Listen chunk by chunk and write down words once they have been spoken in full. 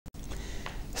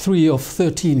3 of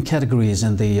 13 categories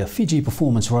in the Fiji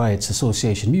Performance Rights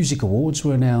Association Music Awards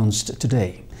were announced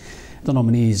today. The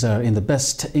nominees are in the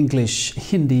Best English,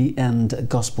 Hindi and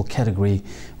Gospel category,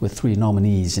 with 3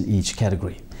 nominees in each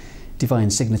category. Divine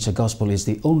Signature Gospel is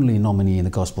the only nominee in the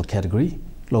Gospel category.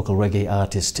 Local reggae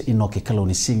artist Inoki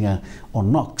Kaloni Singer, or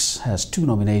Knox, has 2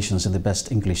 nominations in the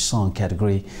Best English Song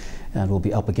category and will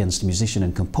be up against musician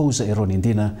and composer Eroni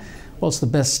Dina, whilst the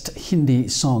Best Hindi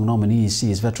Song nominee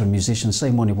sees veteran musician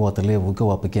Saimoni Waterloo will go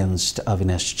up against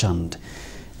Avinash Chand.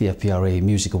 The FPRA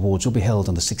Music Awards will be held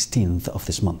on the 16th of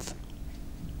this month.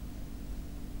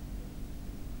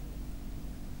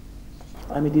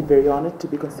 I'm indeed very honoured to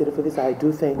be considered for this. I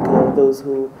do thank those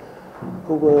who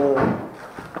were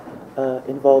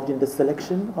involved in the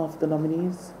selection of the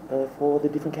nominees for the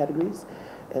different categories,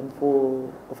 and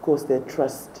for, of course, their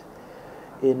trust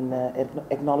in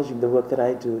acknowledging the work that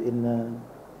I do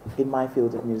in my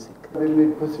field of music. They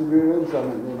need perseverance. I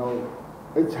mean,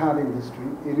 it's hard industry.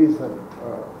 It is a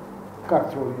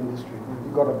cutthroat industry.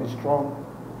 You got to be strong.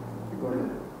 You got to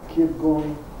keep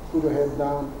going. Put your head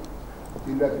down.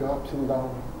 You let your ups and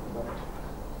downs. But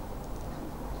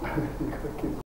you got to keep.